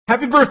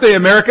Happy birthday,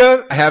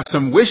 America! I have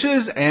some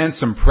wishes and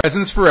some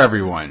presents for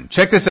everyone.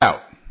 Check this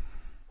out.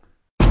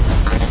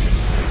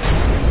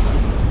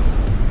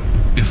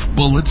 If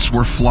bullets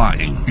were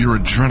flying, your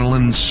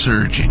adrenaline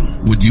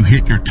surging, would you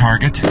hit your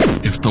target?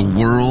 If the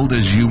world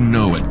as you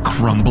know it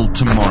crumbled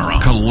tomorrow,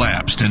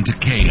 collapsed into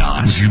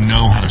chaos, would you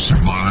know how to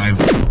survive?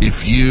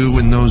 If you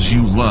and those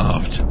you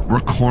loved were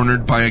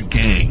cornered by a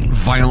gang,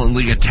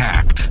 violently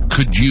attacked,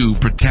 could you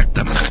protect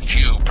them? Could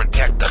you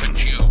protect them?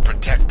 Could you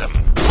protect them?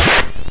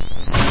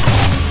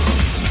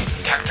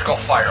 Tactical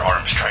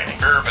firearms training,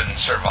 urban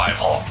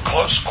survival,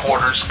 close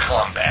quarters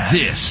combat.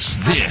 This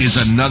is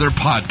another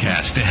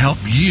podcast to help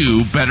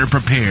you better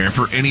prepare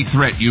for any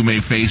threat you may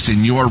face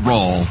in your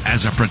role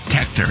as a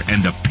protector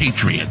and a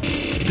patriot.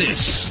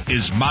 This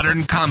is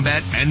Modern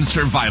Combat and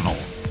Survival.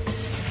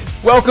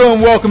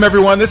 Welcome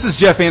everyone. This is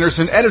Jeff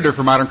Anderson, editor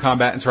for Modern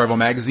Combat and Survival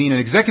magazine and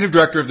executive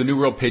director of the New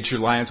World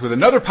Patriot Alliance, with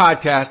another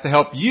podcast to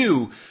help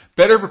you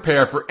better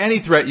prepare for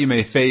any threat you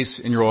may face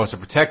in your role as a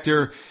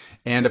protector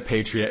and a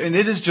patriot. And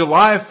it is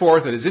July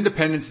 4th. It is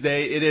Independence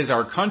Day. It is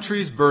our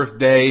country's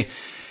birthday.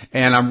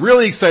 And I'm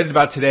really excited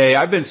about today.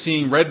 I've been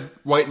seeing red,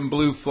 white, and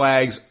blue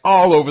flags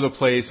all over the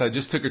place. I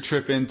just took a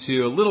trip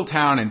into a little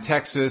town in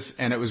Texas,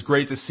 and it was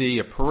great to see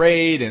a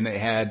parade, and they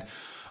had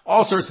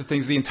all sorts of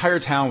things. The entire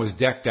town was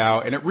decked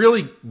out, and it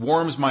really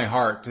warms my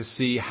heart to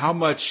see how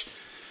much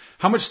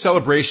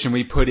celebration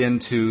we put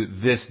into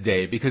this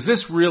day, because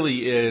this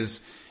really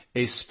is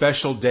a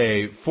special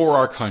day for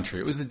our country.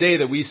 It was the day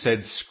that we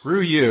said,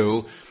 screw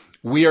you,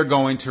 we are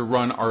going to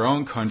run our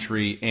own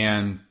country.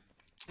 And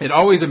it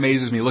always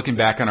amazes me looking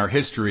back on our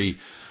history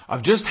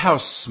of just how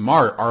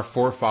smart our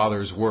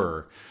forefathers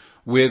were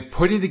with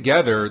putting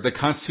together the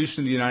Constitution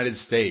of the United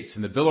States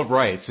and the Bill of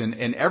Rights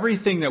and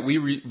everything that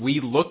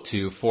we look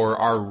to for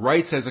our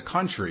rights as a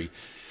country.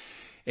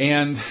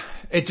 And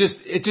it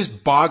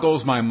just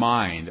boggles my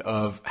mind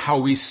of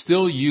how we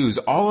still use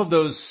all of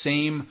those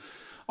same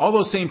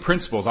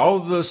principles,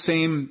 all of those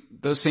same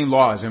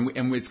laws,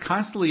 and it's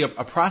constantly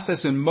a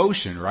process in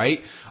motion, right?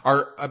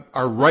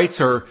 Our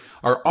rights are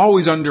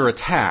always under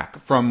attack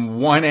from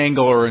one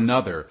angle or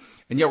another,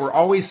 and yet we're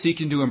always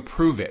seeking to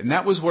improve it. And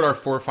that was what our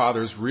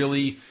forefathers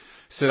really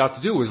set out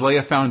to do, was lay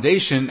a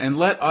foundation and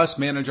let us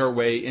manage our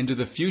way into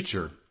the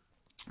future.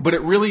 But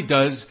it really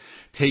does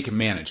take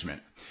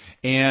management.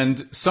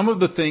 And some of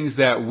the things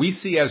that we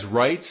see as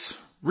rights,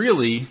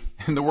 really,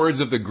 in the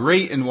words of the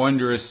great and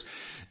wondrous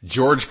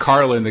George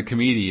Carlin, the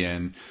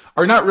comedian,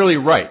 are not really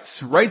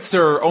rights. Rights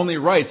are only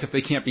rights if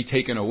they can't be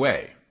taken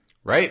away,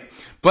 right?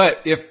 But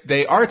if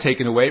they are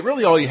taken away,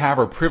 really all you have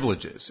are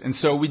privileges. And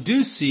so we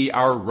do see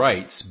our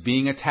rights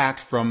being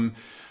attacked from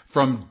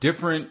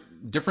different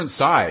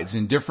sides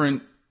and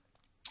different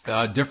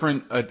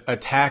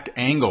attack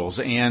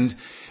angles. And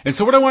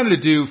so what I wanted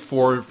to do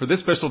for this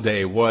special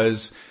day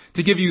was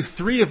to give you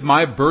 3 of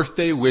my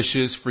birthday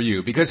wishes for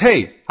you. Because,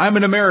 hey, I'm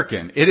an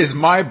American. It is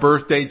my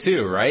birthday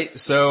too, right?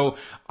 So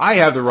I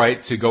have the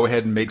right to go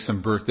ahead and make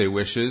some birthday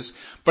wishes.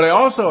 But I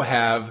also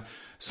have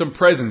some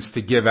presents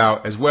to give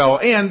out as well,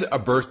 and a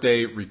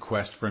birthday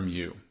request from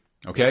you.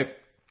 Okay?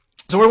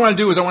 So what I want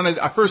to do is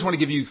I first want to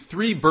give you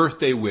 3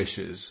 birthday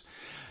wishes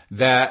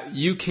that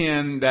you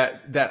can,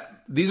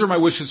 that these are my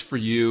wishes for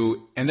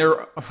you, and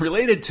they're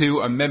related to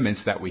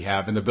amendments that we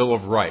have in the Bill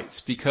of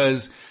Rights,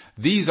 because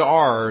these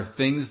are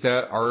things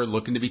that are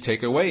looking to be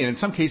taken away, and in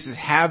some cases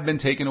have been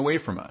taken away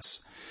from us.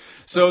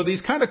 So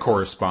these kind of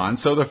correspond.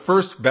 So the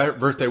first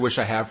birthday wish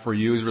I have for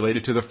you is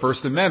related to the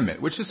First Amendment,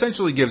 which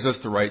essentially gives us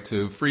the right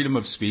to freedom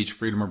of speech,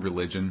 freedom of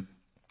religion.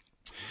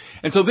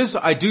 And so this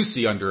I do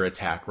see under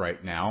attack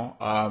right now.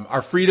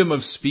 Our freedom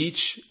of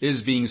speech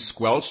is being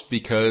squelched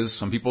because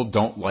some people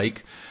don't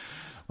like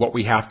what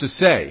we have to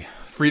say.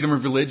 Freedom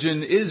of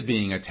religion is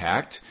being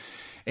attacked.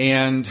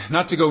 And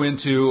not to go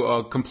into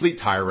a complete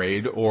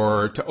tirade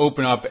or to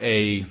open up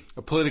a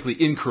politically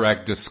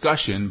incorrect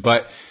discussion,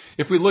 but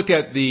if we look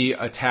at the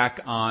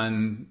attack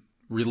on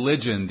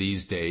religion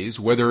these days,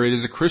 whether it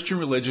is a Christian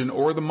religion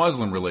or the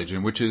Muslim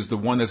religion, which is the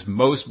one that's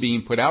most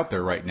being put out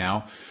there right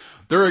now,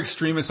 there are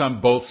extremists on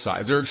both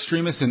sides. There are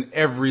extremists in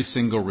every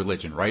single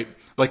religion, right?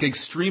 Like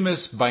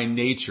extremists by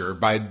nature,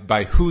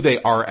 by who they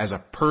are as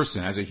a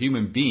person, as a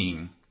human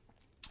being.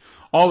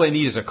 All they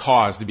need is a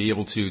cause to be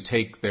able to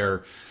take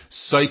their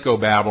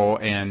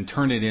psychobabble and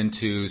turn it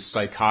into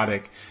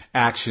psychotic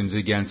actions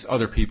against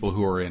other people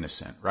who are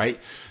innocent, right?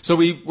 So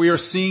we are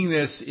seeing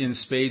this in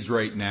spades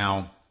right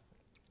now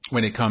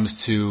when it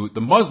comes to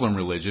the Muslim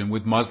religion,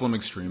 with Muslim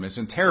extremists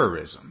and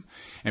terrorism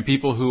and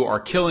people who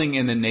are killing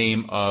in the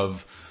name of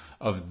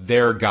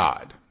their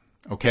God.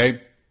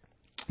 Okay?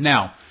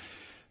 Now,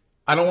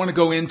 I don't want to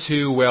go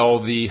into,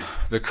 well, the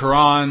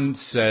Quran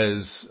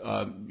says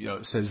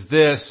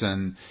this,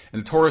 and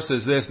the Torah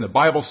says this, and the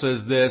Bible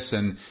says this,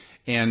 and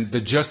the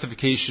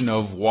justification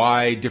of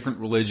why different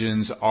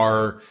religions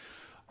are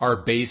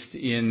based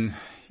in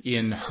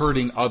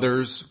hurting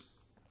others.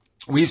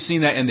 We've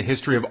seen that in the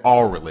history of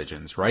all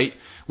religions, right?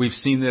 We've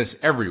seen this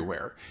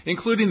everywhere,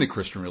 including the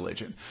Christian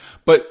religion.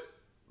 But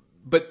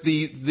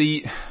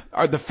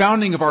the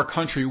founding of our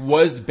country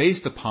was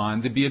based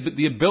upon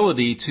the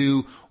ability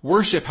to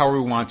worship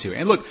however we want to.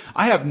 And look,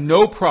 I have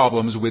no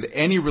problems with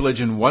any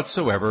religion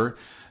whatsoever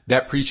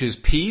that preaches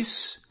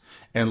peace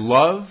and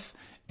love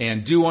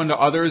and do unto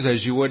others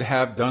as you would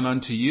have done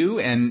unto you,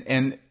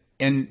 and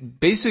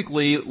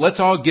basically let's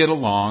all get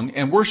along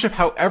and worship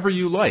however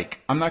you like.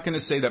 I'm not going to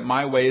say that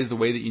my way is the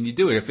way that you need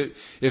to do it.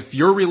 If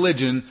your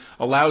religion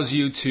allows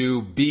you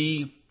to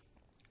be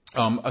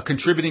a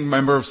contributing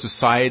member of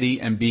society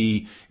and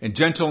be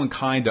gentle and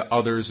kind to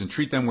others and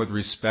treat them with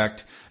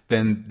respect,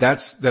 then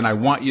I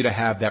want you to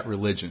have that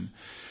religion.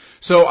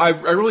 So I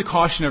really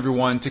caution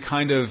everyone to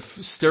kind of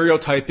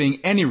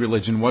stereotyping any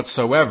religion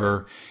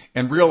whatsoever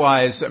and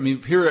realize, I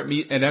mean, here at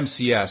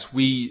MCS,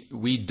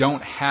 we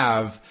don't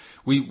have,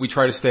 we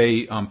try to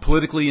stay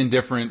politically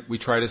indifferent. We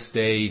try to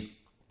stay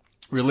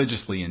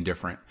religiously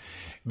indifferent.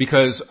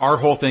 Because our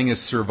whole thing is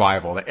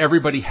survival, that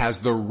everybody has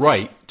the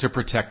right to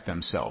protect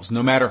themselves,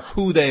 no matter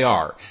who they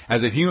are.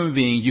 As a human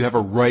being, you have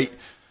a right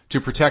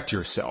to protect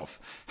yourself,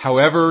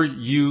 however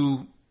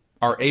you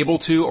are able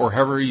to or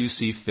however you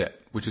see fit,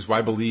 which is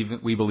why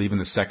we believe in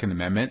the Second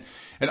Amendment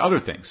and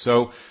other things.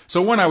 So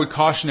one, I would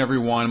caution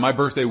everyone, my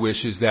birthday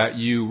wish is that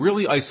you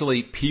really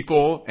isolate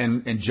people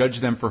and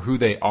judge them for who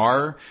they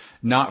are,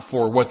 not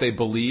for what they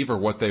believe or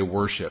what they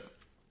worship.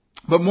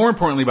 But more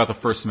importantly about the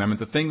First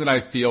Amendment, the thing that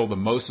I feel the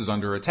most is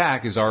under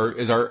attack is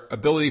our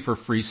ability for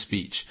free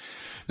speech.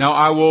 Now,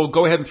 I will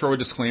go ahead and throw a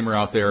disclaimer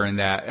out there in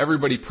that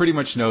everybody pretty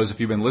much knows, if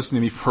you've been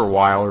listening to me for a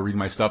while or reading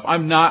my stuff,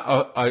 I'm not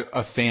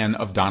a fan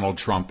of Donald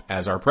Trump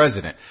as our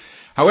president.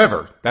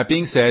 However, that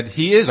being said,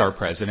 he is our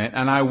president,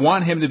 and I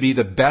want him to be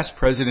the best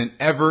president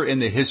ever in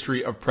the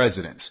history of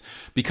presidents,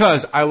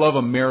 because I love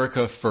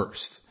America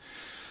first.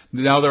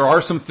 Now, there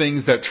are some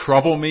things that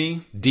trouble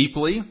me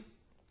deeply.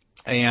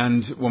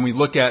 And when we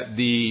look at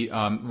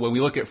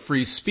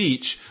free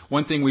speech,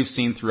 one thing we've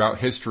seen throughout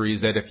history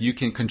is that if you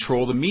can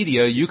control the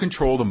media, you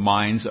control the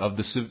minds of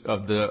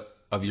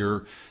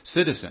your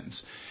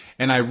citizens.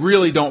 And I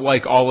really don't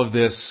like all of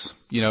this,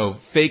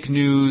 fake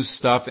news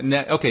stuff. And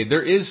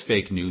there is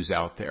fake news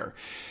out there.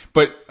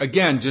 But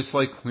again, just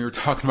like we were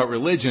talking about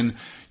religion,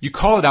 you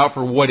call it out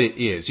for what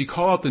it is. You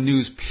call out the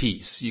news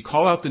piece. You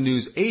call out the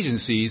news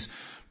agencies,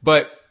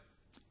 but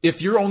if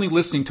you're only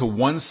listening to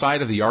one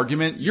side of the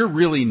argument, you don't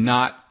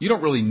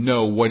really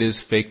know what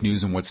is fake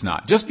news and what's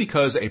not. Just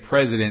because a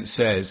president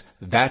says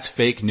that's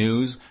fake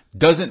news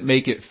doesn't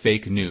make it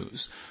fake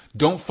news.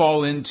 Don't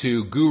fall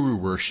into guru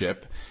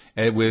worship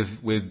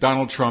with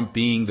Donald Trump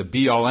being the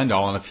be all end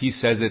all, and if he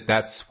says it,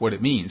 that's what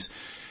it means.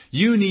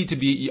 You need to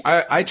be,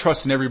 I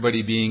trust in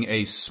everybody being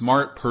a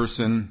smart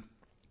person,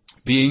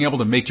 being able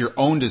to make your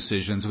own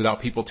decisions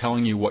without people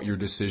telling you what your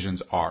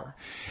decisions are.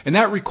 And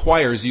that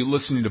requires you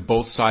listening to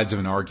both sides of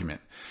an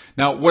argument.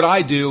 Now, what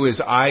I do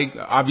is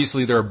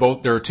obviously there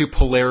are two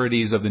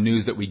polarities of the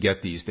news that we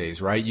get these days,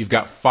 right? You've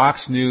got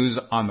Fox News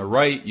on the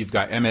right, you've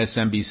got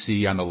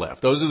MSNBC on the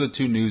left. Those are the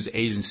two news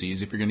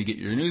agencies, if you're going to get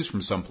your news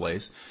from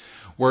someplace,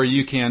 where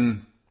you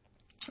can,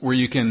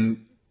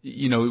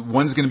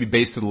 one's going to be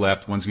based to the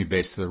left, one's going to be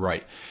based to the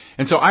right.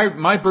 And so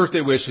my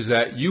birthday wish is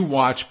that you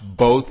watch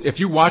both. If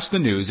you watch the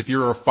news, if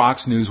you're a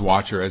Fox News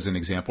watcher as an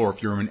example, or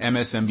if you're an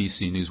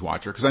MSNBC news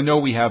watcher, because I know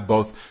we have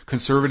both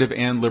conservative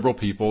and liberal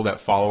people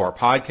that follow our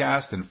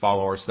podcast and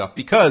follow our stuff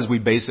because we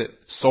base it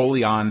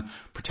solely on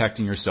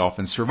protecting yourself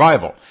and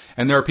survival.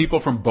 And there are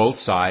people from both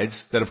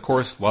sides that of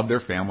course love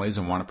their families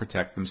and want to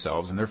protect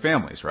themselves and their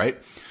families, right?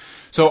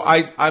 So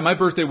my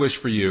birthday wish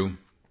for you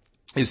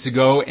is to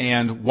go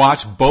and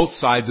watch both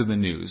sides of the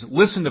news,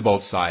 listen to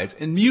both sides,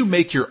 and you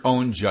make your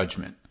own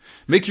judgment.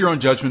 Make your own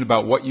judgment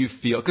about what you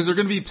feel, because they're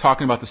going to be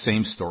talking about the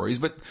same stories,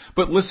 but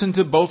listen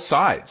to both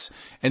sides,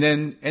 and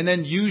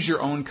then use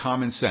your own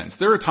common sense.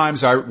 There are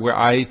times where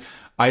I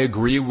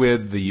agree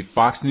with the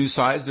Fox News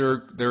side.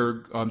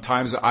 There are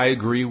times that I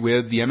agree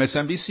with the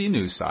MSNBC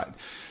news side.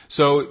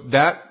 So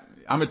that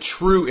I'm a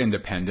true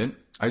independent.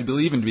 I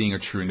believe in being a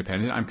true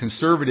independent. I'm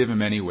conservative in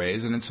many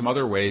ways, and in some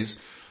other ways,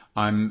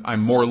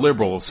 I'm more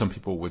liberal, some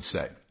people would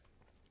say.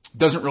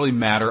 Doesn't really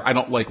matter. I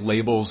don't like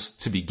labels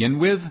to begin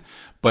with,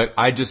 but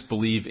I just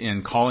believe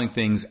in calling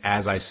things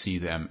as I see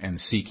them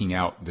and seeking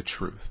out the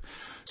truth.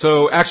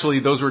 So actually,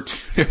 those were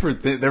two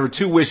different there were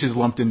two wishes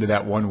lumped into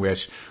that one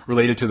wish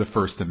related to the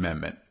First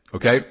Amendment.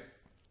 Okay,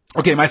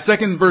 my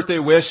second birthday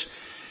wish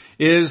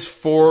is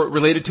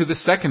related to the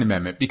Second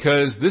Amendment,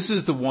 because this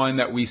is the one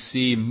that we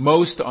see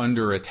most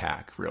under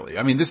attack, really.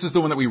 I mean, this is the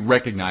one that we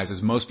recognize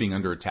as most being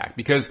under attack.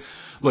 Because,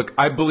 look,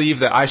 I believe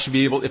that I should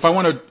be able, if I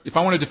want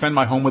to defend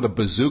my home with a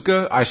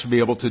bazooka, I should be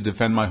able to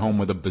defend my home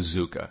with a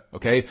bazooka,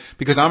 okay?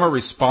 Because I'm a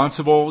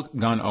responsible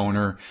gun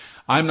owner.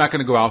 I'm not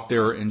going to go out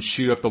there and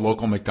shoot up the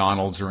local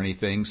McDonald's or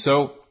anything.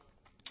 So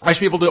I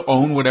should be able to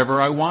own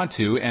whatever I want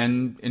to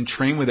and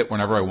train with it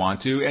whenever I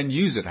want to and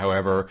use it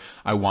however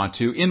I want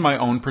to in my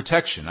own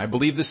protection. I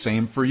believe the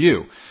same for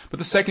you. But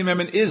the Second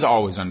Amendment is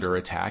always under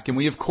attack, and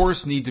we of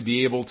course need to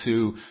be able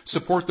to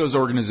support those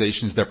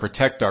organizations that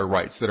protect our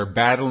rights, that are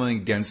battling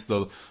against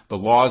the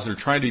laws that are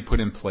trying to be put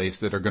in place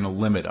that are going to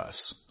limit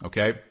us.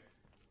 Okay?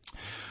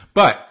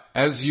 But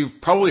as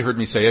you've probably heard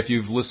me say, if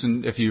you've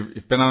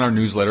been on our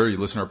newsletter, you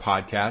listen to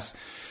our podcast,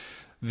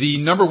 the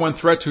number one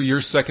threat to your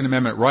Second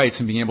Amendment rights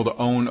and being able to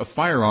own a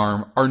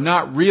firearm are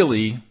not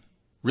really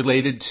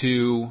related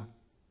to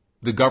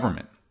the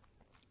government.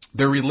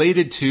 They're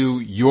related to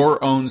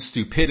your own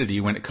stupidity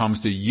when it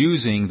comes to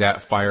using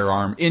that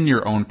firearm in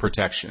your own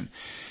protection.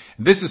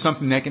 This is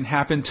something that can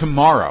happen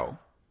tomorrow.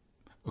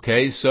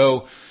 Okay,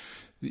 so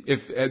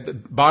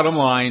bottom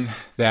line,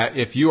 that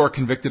if you are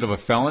convicted of a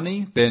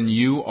felony, then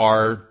you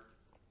are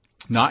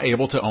not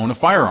able to own a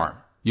firearm.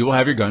 You will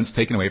have your guns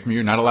taken away from you.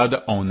 You're not allowed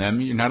to own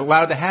them. You're not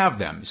allowed to have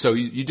them. So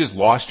you just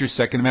lost your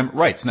Second Amendment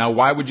rights. Now,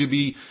 why would you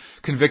be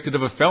convicted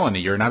of a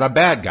felony? You're not a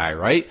bad guy,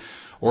 right?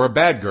 Or a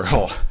bad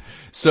girl.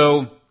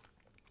 So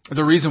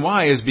the reason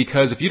why is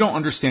because if you don't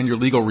understand your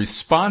legal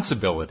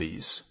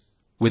responsibilities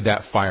with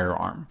that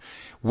firearm,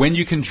 when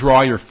you can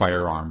draw your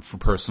firearm for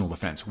personal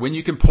defense, when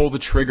you can pull the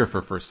trigger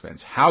for first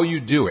defense, how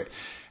you do it,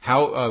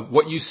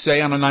 what you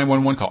say on a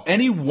 911 call.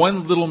 Any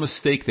one little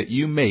mistake that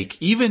you make,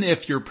 even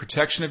if your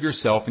protection of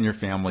yourself and your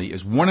family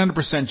is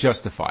 100%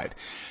 justified,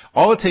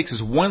 all it takes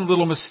is one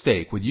little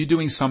mistake with you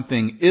doing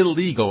something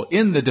illegal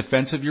in the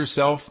defense of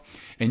yourself,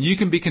 and you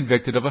can be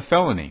convicted of a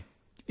felony,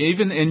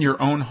 even in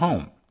your own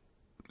home.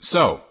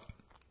 So,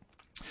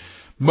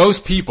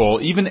 most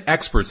people, even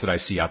experts that I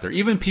see out there,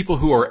 even people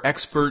who are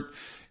expert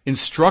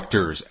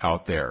instructors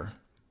out there,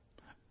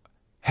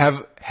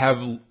 have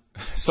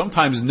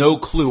sometimes no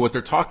clue what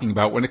they're talking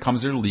about when it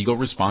comes to their legal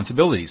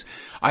responsibilities.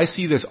 I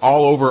see this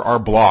all over our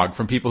blog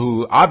from people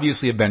who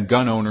obviously have been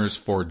gun owners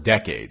for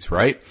decades,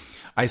 right?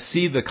 I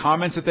see the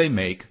comments that they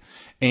make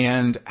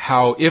and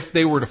how if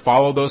they were to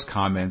follow those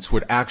comments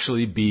would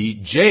actually be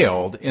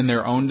jailed in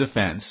their own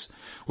defense,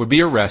 would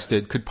be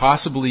arrested, could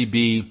possibly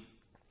be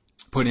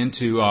put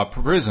into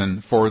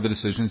prison for the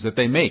decisions that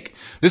they make.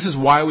 This is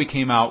why we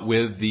came out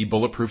with the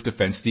Bulletproof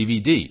Defense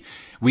DVD.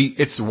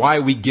 It's why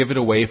we give it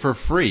away for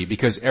free,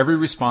 because every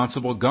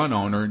responsible gun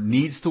owner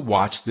needs to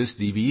watch this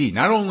DVD.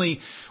 Not only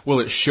will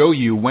it show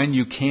you when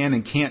you can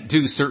and can't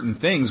do certain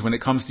things when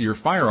it comes to your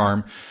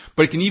firearm,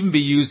 but it can even be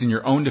used in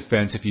your own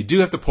defense. If you do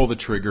have to pull the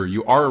trigger,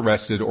 you are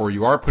arrested, or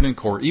you are put in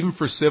court, even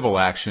for civil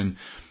action,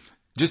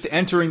 just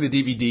entering the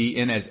DVD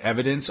in as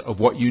evidence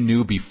of what you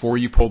knew before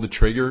you pulled the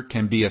trigger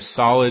can be a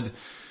solid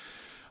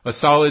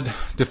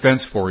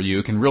defense for you.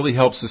 It can really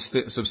help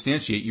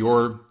substantiate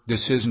your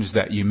decisions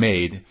that you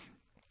made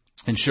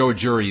and show a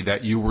jury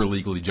that you were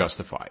legally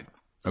justified.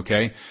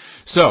 Okay?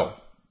 So,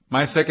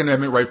 my Second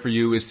Amendment right for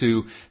you is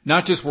to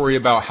not just worry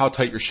about how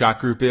tight your shot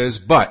group is,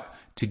 but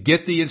to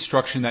get the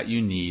instruction that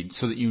you need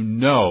so that you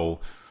know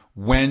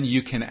when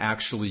you can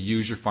actually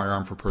use your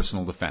firearm for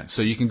personal defense.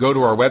 So you can go to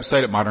our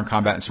website at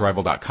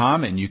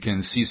moderncombatandsurvival.com and you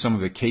can see some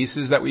of the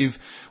cases that we've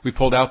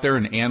pulled out there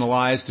and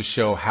analyzed to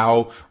show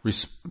how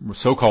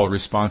so-called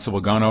responsible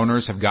gun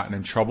owners have gotten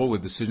in trouble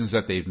with decisions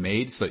that they've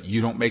made so that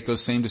you don't make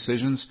those same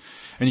decisions.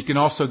 And you can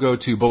also go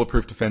to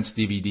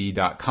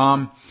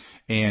bulletproofdefensedvd.com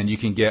and you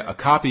can get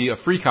a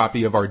free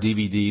copy of our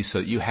DVD so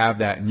that you have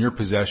that in your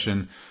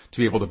possession to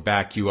be able to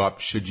back you up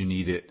should you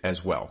need it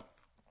as well.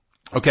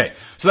 Okay,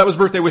 so that was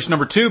birthday wish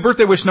number 2.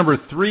 Birthday wish number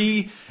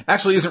 3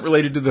 actually isn't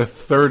related to the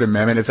Third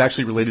Amendment. It's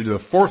actually related to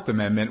the Fourth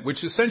Amendment,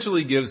 which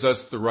essentially gives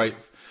us the right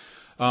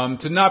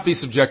to not be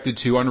subjected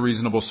to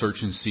unreasonable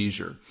search and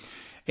seizure.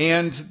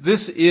 And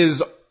this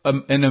is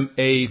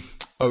a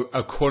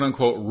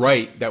quote-unquote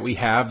right that we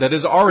have that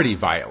is already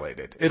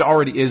violated. It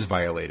already is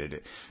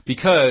violated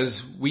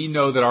because we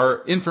know that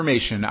our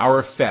information, our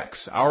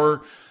effects,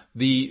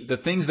 the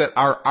things that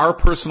are our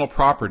personal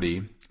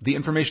property, the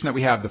information that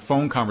we have, the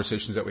phone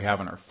conversations that we have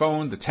on our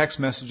phone, the text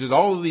messages,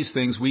 all of these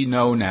things we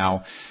know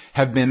now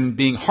have been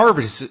being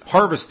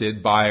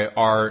harvested by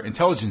our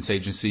intelligence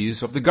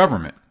agencies of the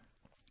government.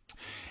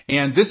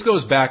 And this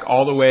goes back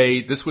all the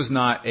way, this was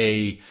not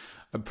a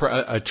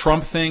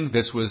Trump thing,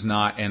 this was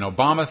not an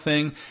Obama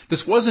thing,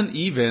 this wasn't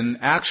even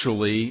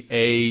actually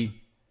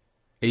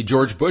a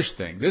George Bush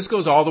thing. This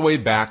goes all the way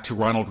back to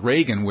Ronald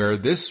Reagan, where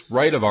this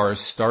right of ours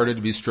started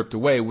to be stripped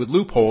away with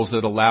loopholes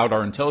that allowed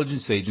our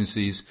intelligence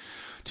agencies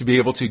to be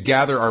able to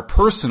gather our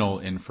personal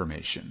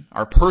information.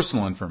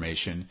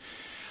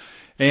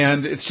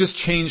 And it's just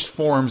changed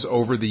forms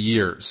over the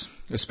years,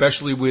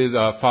 especially with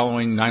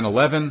following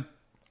 9/11.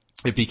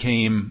 It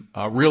became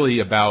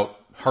really about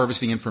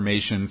harvesting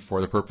information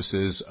for the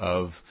purposes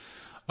of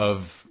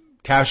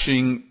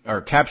capturing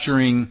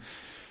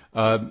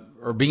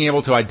or being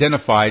able to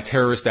identify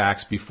terrorist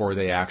acts before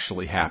they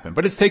actually happen.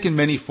 But it's taken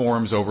many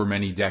forms over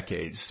many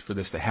decades for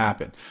this to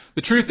happen.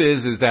 The truth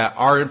is that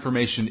our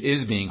information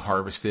is being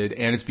harvested,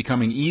 and it's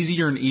becoming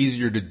easier and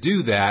easier to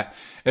do that,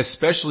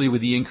 especially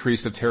with the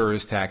increase of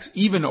terrorist attacks,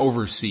 even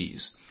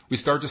overseas. we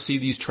start to see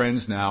these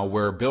trends now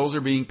where bills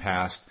are being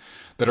passed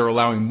that are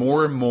allowing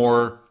more and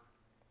more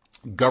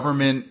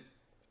government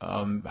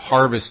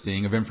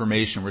harvesting of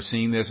information. We're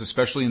seeing this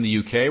especially in the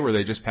UK, where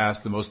they just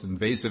passed the most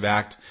invasive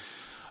act,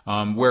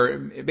 where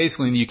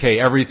basically in the UK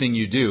everything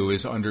you do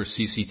is under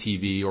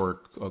CCTV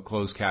or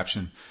closed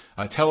caption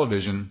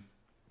television,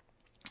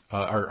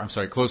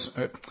 closed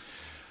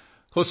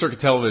circuit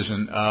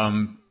television.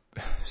 I'm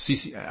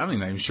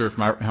not even sure if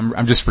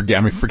I'm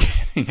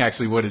forgetting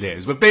actually what it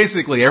is. But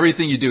basically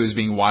everything you do is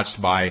being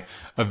watched by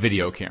a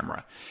video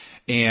camera.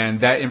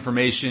 And that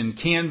information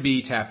can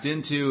be tapped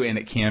into and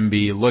it can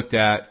be looked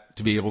at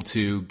to be able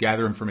to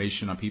gather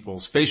information on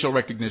people's facial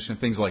recognition,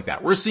 things like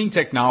that. We're seeing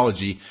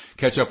technology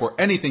catch up where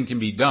anything can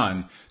be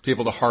done to be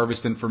able to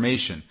harvest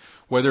information.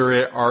 Whether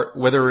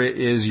it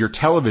is your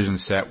television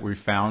set, we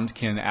found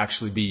can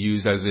actually be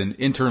used as an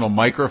internal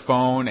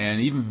microphone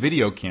and even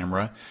video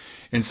camera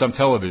in some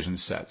television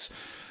sets.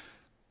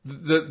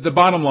 The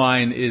bottom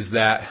line is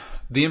that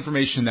the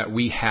information that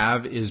we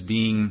have is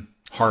being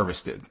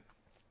harvested.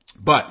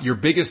 But your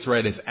biggest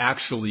threat is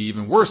actually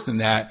even worse than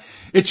that.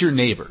 It's your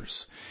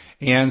neighbors.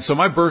 And so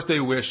my birthday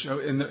wish,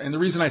 and the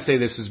reason I say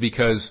this is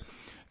because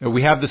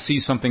we have the See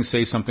Something,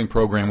 Say Something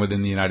program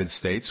within the United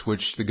States,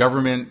 which the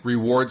government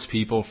rewards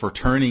people for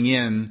turning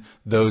in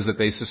those that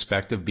they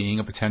suspect of being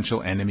a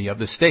potential enemy of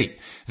the state.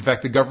 In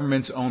fact, the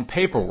government's own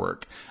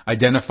paperwork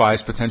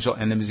identifies potential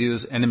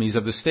enemies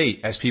of the state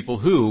as people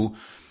who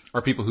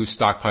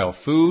stockpile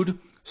food,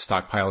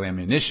 stockpile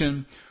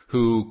ammunition,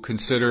 who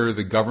consider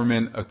the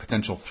government a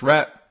potential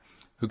threat,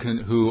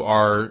 who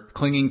are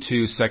clinging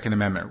to Second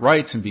Amendment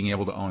rights and being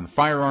able to own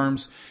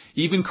firearms,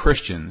 even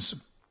Christians.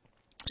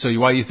 So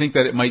while you think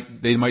that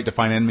they might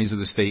define enemies of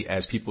the state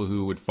as people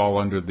who would fall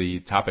under the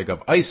topic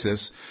of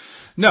ISIS,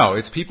 no,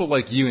 it's people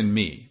like you and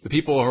me, the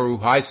people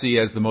who I see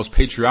as the most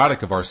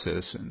patriotic of our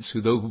citizens,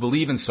 who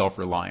believe in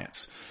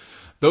self-reliance.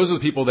 Those are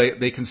the people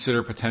they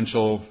consider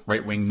potential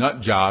right-wing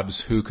nut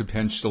jobs who could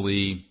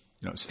potentially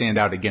stand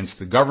out against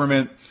the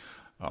government,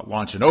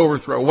 launch an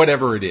overthrow,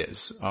 whatever it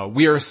is.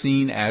 We are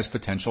seen as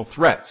potential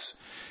threats.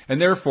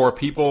 And therefore,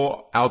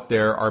 people out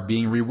there are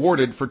being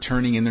rewarded for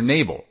turning in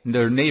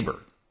their neighbor.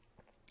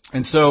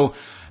 And so,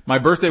 my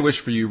birthday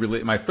wish for you,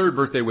 my third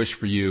birthday wish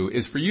for you,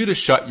 is for you to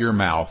shut your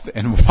mouth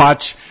and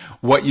watch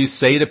what you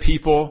say to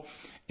people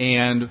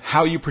and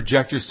how you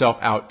project yourself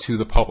out to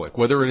the public,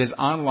 whether it is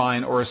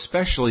online or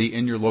especially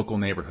in your local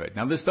neighborhood.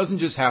 Now, this doesn't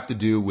just have to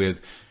do with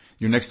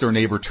your next door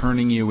neighbor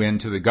turning you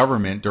into the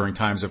government during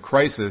times of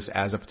crisis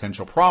as a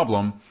potential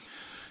problem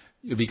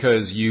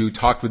because you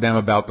talked with them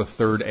about the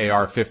third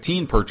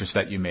AR-15 purchase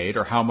that you made,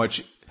 or how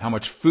much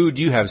food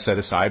you have set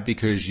aside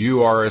because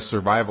you are a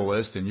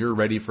survivalist and you're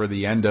ready for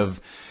the end of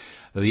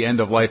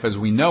life as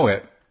we know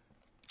it.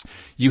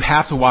 You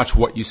have to watch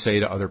what you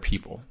say to other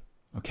people.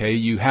 Okay?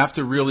 You have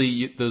to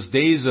really, those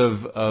days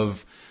of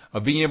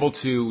being able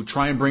to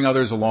try and bring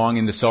others along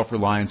into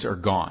self-reliance are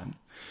gone.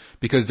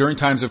 Because during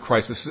times of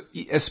crisis,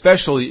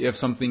 especially if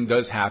something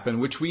does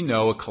happen, which we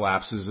know a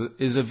collapse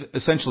is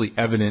essentially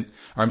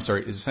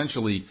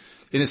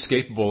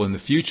inescapable in the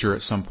future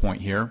at some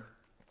point here,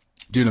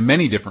 due to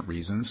many different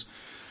reasons.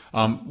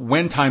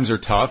 When times are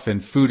tough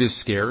and food is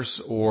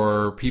scarce,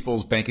 or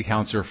people's bank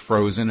accounts are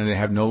frozen and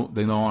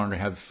they no longer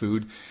have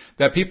food,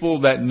 that people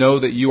that know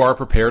that you are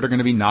prepared are going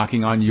to be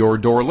knocking on your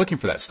door looking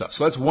for that stuff.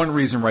 So that's one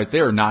reason right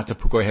there not to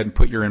go ahead and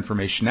put your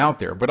information out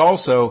there. But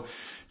also,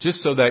 just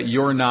so that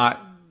you're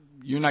not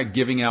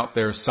giving out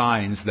their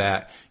signs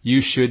that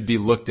you should be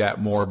looked at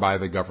more by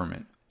the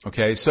government.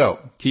 Okay, so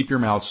keep your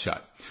mouth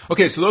shut.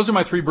 Okay, so those are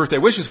my 3 birthday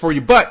wishes for you,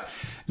 but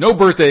no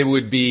birthday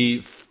would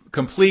be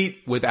complete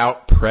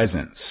without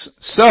presents.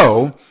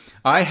 So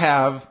I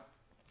have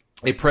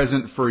a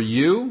present for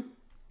you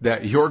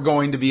that you're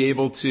going to be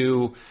able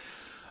to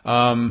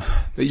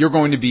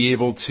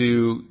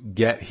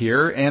get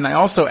here, and I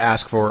also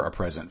ask for a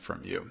present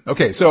from you.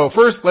 Okay, so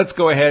first let's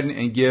go ahead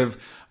and give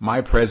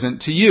my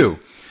present to you.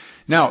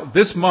 Now,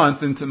 this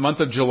month, into the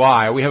month of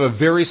July, we have a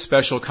very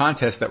special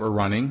contest that we're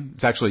running.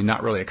 It's actually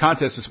not really a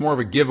contest, it's more of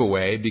a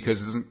giveaway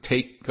because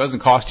it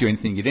doesn't cost you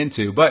anything to get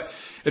into, but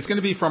it's going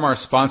to be from our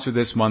sponsor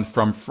this month,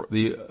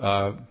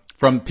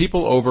 from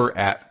people over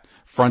at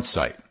Front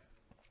Sight.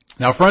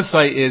 Now, Front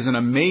Sight is an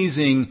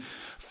amazing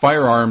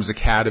firearms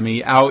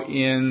academy out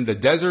in the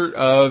desert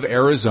of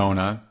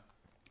Arizona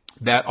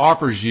that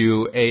offers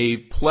you a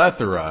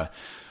plethora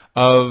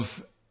of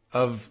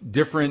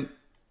different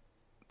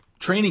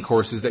training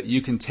courses that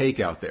you can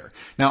take out there.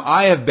 Now,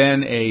 I have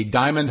been a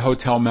Diamond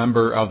Hotel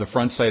member of the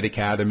Front Sight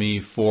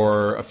Academy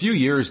for a few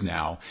years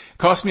now. It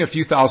cost me a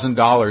few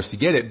 $1,000s to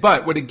get it,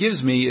 but what it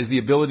gives me is the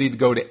ability to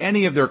go to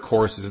any of their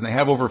courses, and they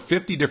have over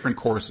 50 different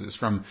courses,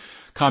 from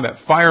combat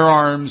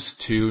firearms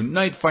to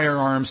night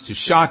firearms to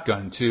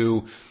shotgun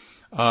to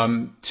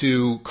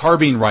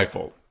carbine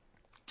rifle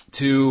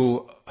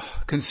to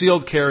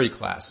concealed carry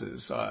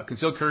classes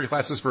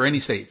for any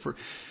state.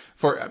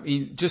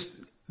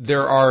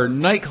 There are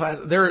night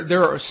classes.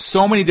 There are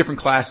so many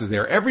different classes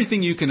there.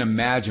 Everything you can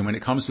imagine when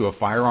it comes to a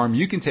firearm,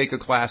 you can take a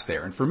class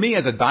there. And for me,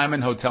 as a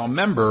Diamond Hotel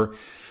member,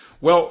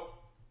 well,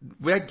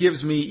 that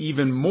gives me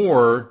even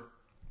more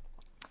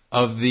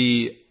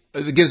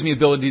it gives me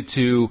ability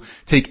to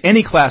take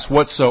any class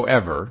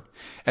whatsoever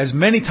as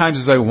many times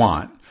as I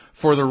want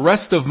for the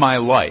rest of my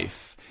life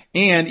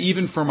and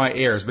even for my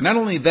heirs. But not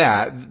only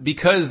that,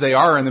 because they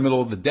are in the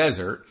middle of the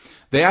desert,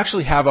 they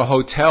actually have a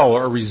hotel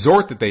or a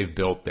resort that they've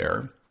built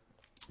there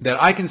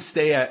that I can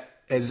stay at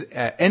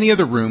any of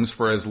the rooms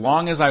for as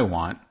long as I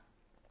want.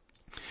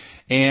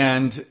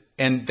 And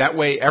that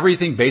way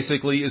everything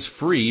basically is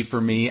free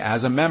for me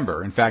as a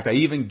member. In fact, I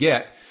even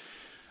get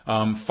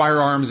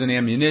firearms and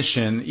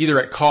ammunition either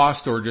at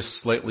cost or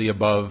just slightly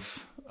above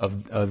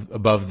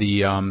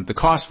the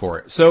cost for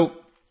it. So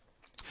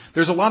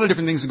there's a lot of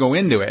different things that go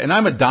into it. And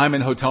I'm a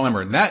Diamond Hotel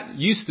member, and that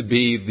used to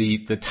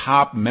be the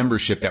top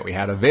membership that we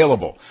had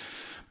available.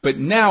 But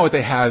now what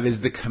they have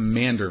is the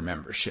Commander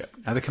membership.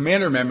 Now the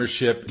Commander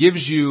membership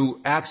gives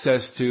you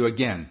access to,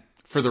 again,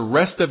 for the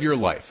rest of your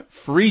life,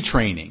 free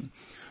training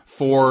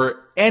for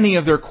any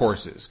of their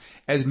courses,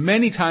 as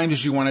many times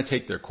as you want to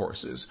take their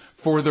courses,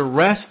 for the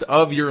rest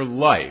of your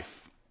life.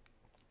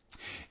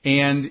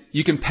 And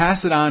you can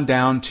pass it on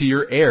down to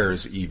your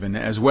heirs even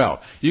as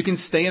well. You can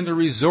stay in the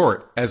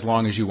resort as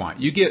long as you want.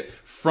 You get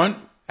front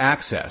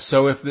access.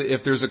 So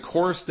if there's a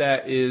course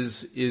that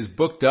is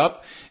booked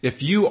up,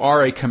 if you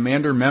are a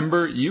Commander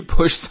member, you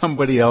push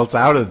somebody else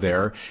out of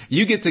there.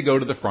 You get to go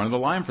to the front of the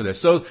line for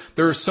this. So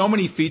there are so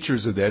many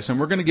features of this, and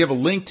we're going to give a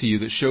link to you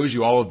that shows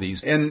you all of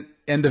these. And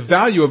the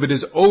value of it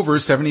is over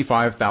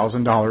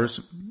 $75,000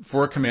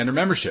 for a Commander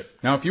membership.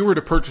 Now, if you were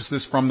to purchase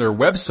this from their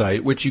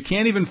website, which you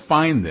can't even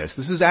find this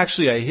is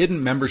actually a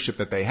hidden membership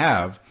that they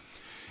have,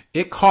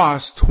 it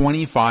costs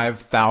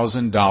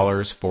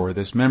 $25,000 for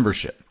this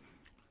membership.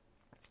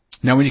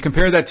 Now, when you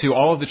compare that to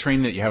all of the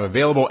training that you have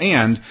available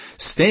and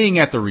staying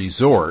at the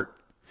resort,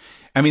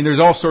 I mean,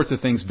 there's all sorts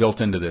of things built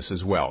into this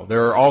as well.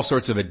 There are all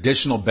sorts of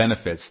additional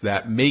benefits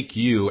that make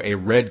you a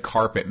red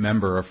carpet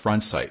member of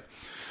FrontSight.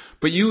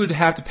 But you would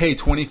have to pay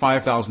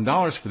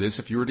 $25,000 for this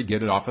if you were to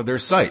get it off of their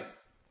site.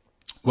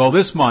 Well,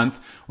 this month,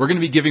 we're going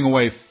to be giving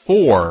away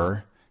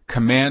 4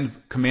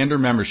 Commander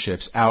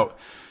memberships out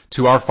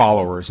to our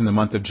followers in the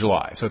month of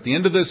July. So at the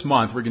end of this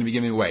month, we're going to be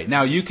giving away.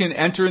 Now, you can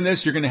enter in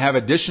this. You're going to have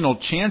additional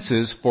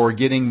chances for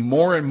getting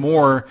more and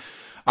more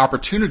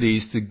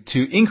opportunities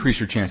to increase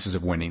your chances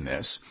of winning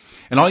this.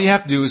 And all you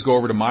have to do is go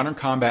over to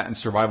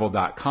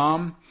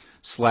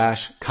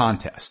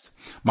moderncombatandsurvival.com/contest.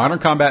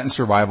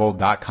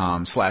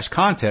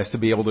 moderncombatandsurvival.com/contest to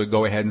be able to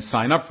go ahead and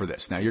sign up for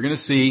this. Now, you're going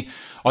to see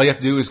all you have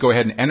to do is go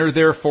ahead and enter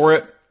there for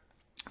it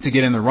to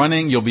get in the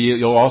running.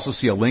 You'll also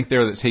see a link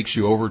there that takes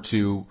you over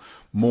to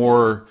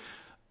more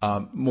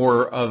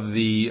of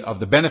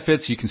the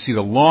benefits. You can see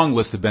the long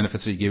list of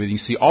benefits that you give it. You can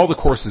see all the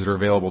courses that are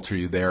available to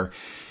you there.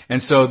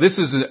 And so this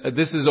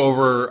is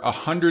over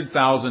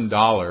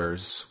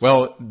 $100,000.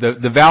 Well,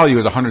 the value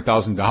is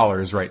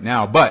 $100,000 right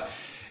now, but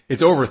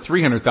it's over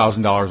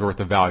 $300,000 worth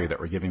of value that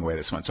we're giving away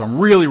this month. So I'm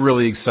really,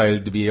 really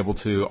excited to be able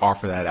to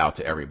offer that out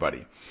to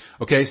everybody.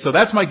 Okay, so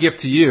that's my gift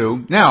to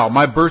you. Now,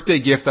 my birthday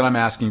gift that I'm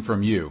asking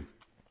from you.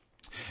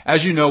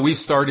 As you know, we've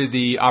started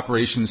the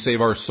Operation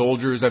Save Our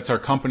Soldiers. That's our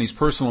company's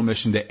personal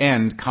mission to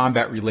end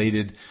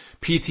combat-related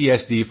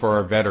PTSD for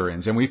our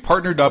veterans. And we've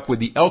partnered up with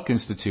the Elk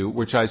Institute,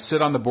 which I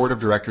sit on the board of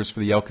directors for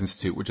the Elk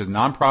Institute, which is a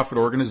nonprofit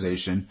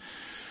organization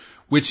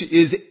which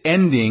is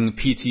ending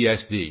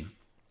PTSD.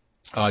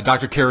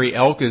 Dr. Carrie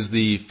Elk is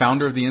the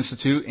founder of the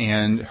Institute,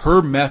 and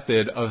her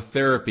method of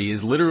therapy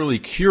is literally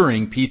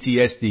curing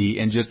PTSD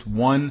in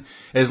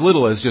as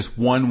little as just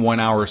one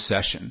 1-hour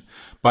session.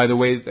 By the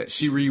way, that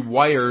she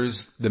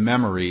rewires the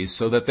memories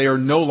so that they are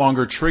no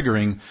longer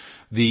triggering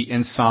the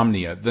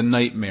insomnia, the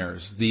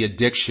nightmares, the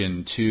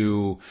addiction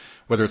to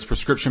whether it's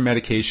prescription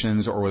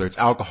medications or whether it's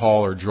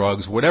alcohol or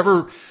drugs,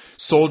 whatever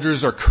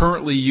soldiers are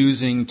currently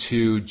using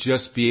to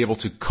just be able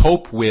to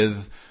cope with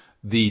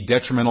the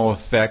detrimental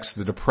effects,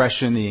 the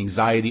depression, the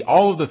anxiety,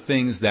 all of the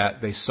things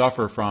that they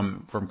suffer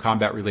from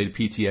combat-related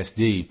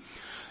PTSD.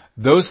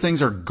 Those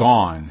things are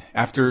gone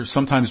after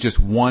sometimes just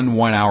one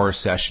 1-hour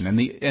session.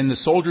 And the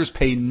soldiers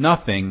pay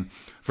nothing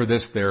for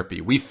this therapy.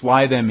 We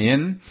fly them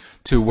in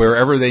to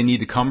wherever they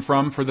need to come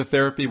from for the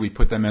therapy. We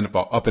put them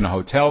up in a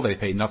hotel. They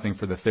pay nothing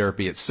for the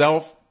therapy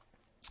itself.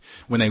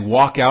 When they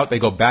walk out, they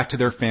go back to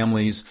their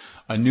families,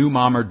 a new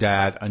mom or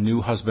dad, a new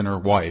husband or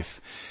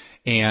wife,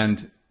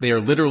 and they are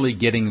literally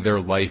getting their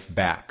life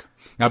back.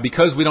 Now,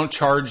 because we don't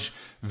charge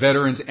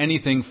veterans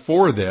anything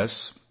for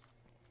this,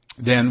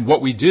 then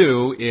what we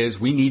do is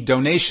we need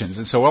donations.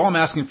 And so all I'm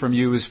asking from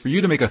you is for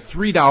you to make a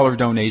 $3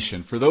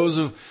 donation for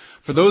those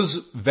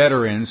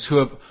veterans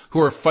who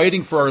are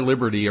fighting for our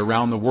liberty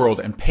around the world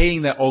and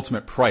paying that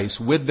ultimate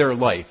price with their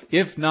life,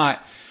 if not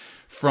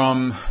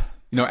from,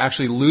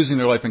 actually losing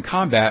their life in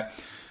combat,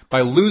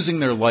 by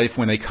losing their life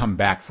when they come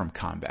back from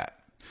combat.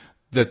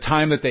 The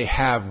time that they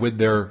have with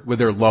their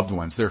loved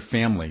ones, their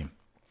family,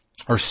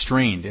 are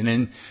strained.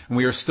 And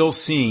we are still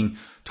seeing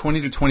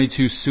 20 to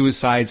 22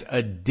 suicides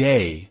a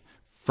day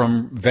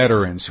from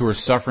veterans who are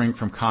suffering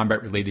from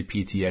combat-related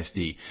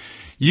PTSD.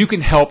 you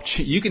can help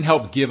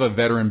give a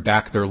veteran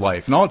back their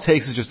life. And all it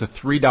takes is just a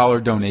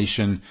 $3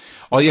 donation.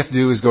 All you have to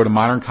do is go to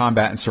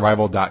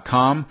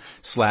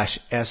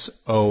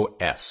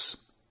moderncombatandsurvival.com/SOS.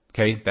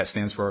 Okay, that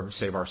stands for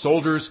Save Our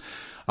Soldiers.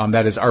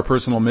 That is our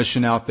personal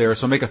mission out there.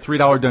 So make a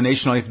 $3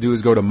 donation. All you have to do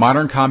is go to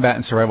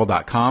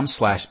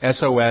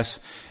moderncombatandsurvival.com/SOS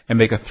and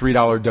make a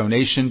 $3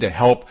 donation to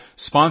help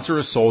sponsor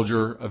a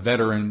soldier, a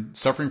veteran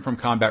suffering from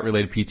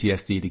combat-related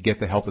PTSD to get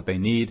the help that they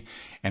need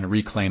and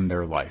reclaim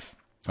their life.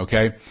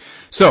 Okay?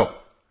 So,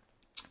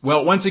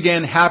 well, once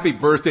again, happy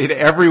birthday to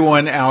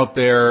everyone out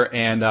there,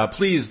 and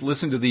please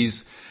listen to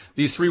these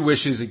 3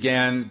 wishes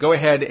again. Go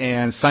ahead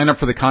and sign up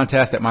for the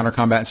contest at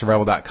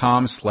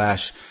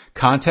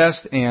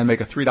moderncombatandsurvival.com/contest and make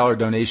a $3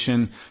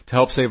 donation to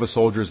help save a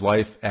soldier's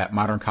life at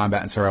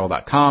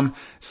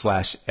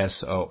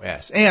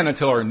moderncombatandsurvival.com/SOS. And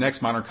until our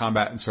next Modern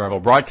Combat and Survival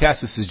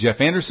broadcast, this is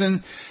Jeff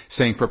Anderson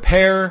saying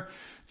prepare,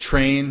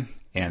 train,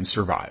 and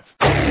survive.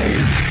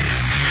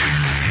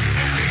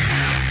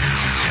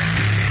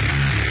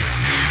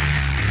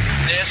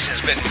 This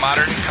has been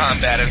Modern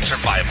Combat and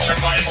Survival.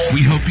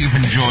 We hope you've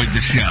enjoyed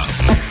the show.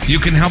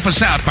 You can help us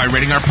out by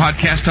rating our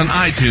podcast on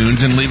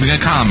iTunes and leaving a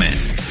comment.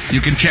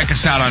 You can check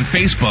us out on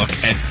Facebook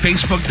at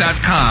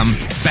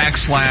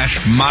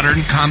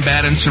facebook.com/Modern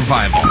Combat and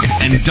Survival.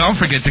 And don't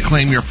forget to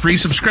claim your free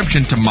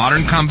subscription to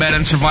Modern Combat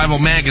and Survival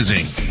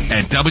magazine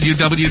at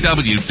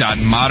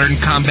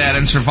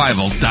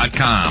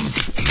www.moderncombatandsurvival.com.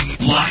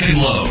 Lock and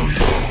load.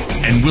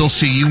 And we'll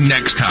see you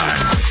next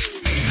time.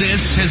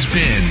 This has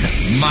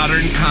been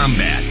Modern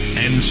Combat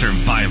and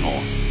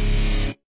Survival.